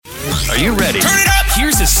Are you ready? Turn it up!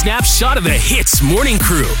 Here's a snapshot of the Hits Morning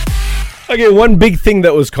Crew. Okay, one big thing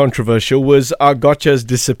that was controversial was our gotchas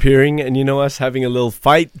disappearing, and us having a little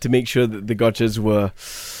fight to make sure that the gotchas were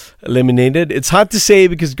eliminated. It's hard to say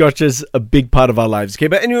because gotcha's a big part of our lives. Okay,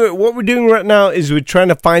 but anyway, what we're doing right now is we're trying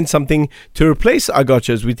to find something to replace our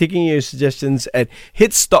gotchas. We're taking your suggestions at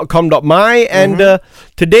hits.com.my, and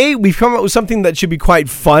today we've come up with something that should be quite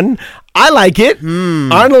fun. I like it.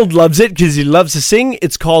 Arnold loves it because he loves to sing.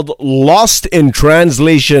 It's called Lost in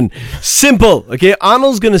Translation. Simple. Okay,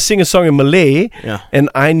 Arnold's going to sing a song in Malay, and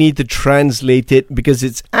I need to translate it because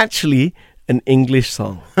it's actually an English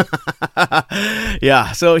song.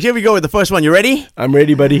 Yeah, so here we go with the first one. You ready? I'm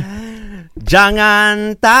ready, buddy.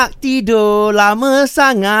 Jangan tak tidur lama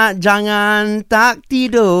sangat, jangan tak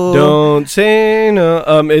tidur. Don't say no.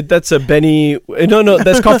 That's a Benny. No,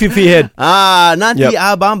 that's Coffee for Your Head. Nanti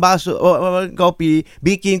abang basuh kopi,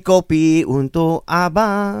 bikin kopi untuk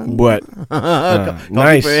abang. What?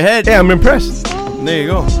 Nice. For your head. Hey, I'm impressed. There you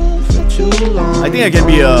go. I think I can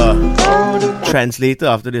be a translator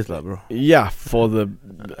after this, bro. Yeah,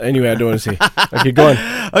 anyway, I don't want to say. Okay, go on.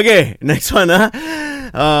 Okay, next one,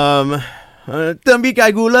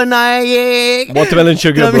 Tembikai gula naik. Watermelon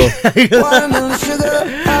sugar, bro.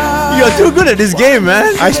 You're too good at this game,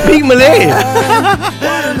 man. I speak Malay.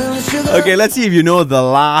 Okay, let's see if you know the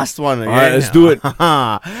last one. Okay? Alright, let's do it.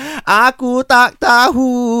 Aku tak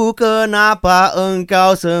tahu kenapa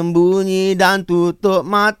engkau sembunyi dan tutup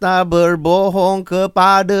mata berbohong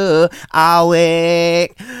kepada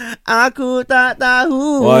awek. Aku tak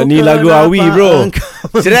tahu. Wah, ni lagu Awi, bro.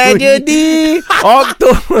 Tragedi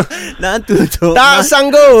Oktober dan tutup tak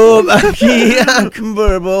sanggup aku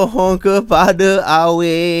berbohong kepada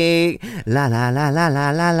awek. La la la la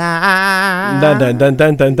la la la. Dun, dun, dun,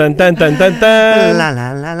 dun, dun, dun, dun, dun, dun. La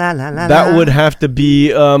la la la la la. That would have to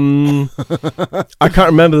be I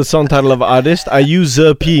can't remember the song title of artist. I use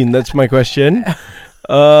Zerpine. That's my question.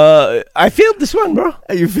 I failed this one, bro.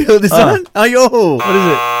 You feel this one? Yo, What is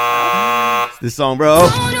it? it's this song, bro.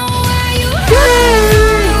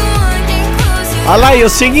 I like your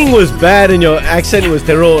singing was bad and your accent was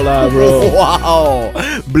teruk lah, bro. Wow.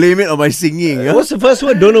 Blame it on my singing. What's the first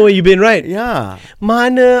word? Don't know where you've been, right? Yeah.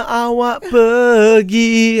 Mana awak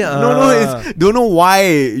pergi? No, it's don't know why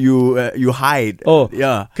you hide. Oh,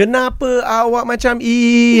 yeah. Kenapa awak macam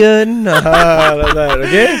Ian? Like that,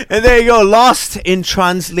 okay? And there you go, Lost in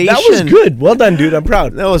Translation. That was good. Well done, dude. I'm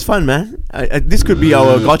proud. That was fun, man. This could be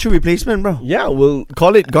our gotcha replacement, bro. Yeah, we'll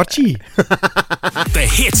call it Gotchi. The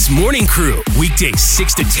Hits Morning Crew, weekdays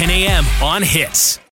 6 to 10 a.m. on Hits.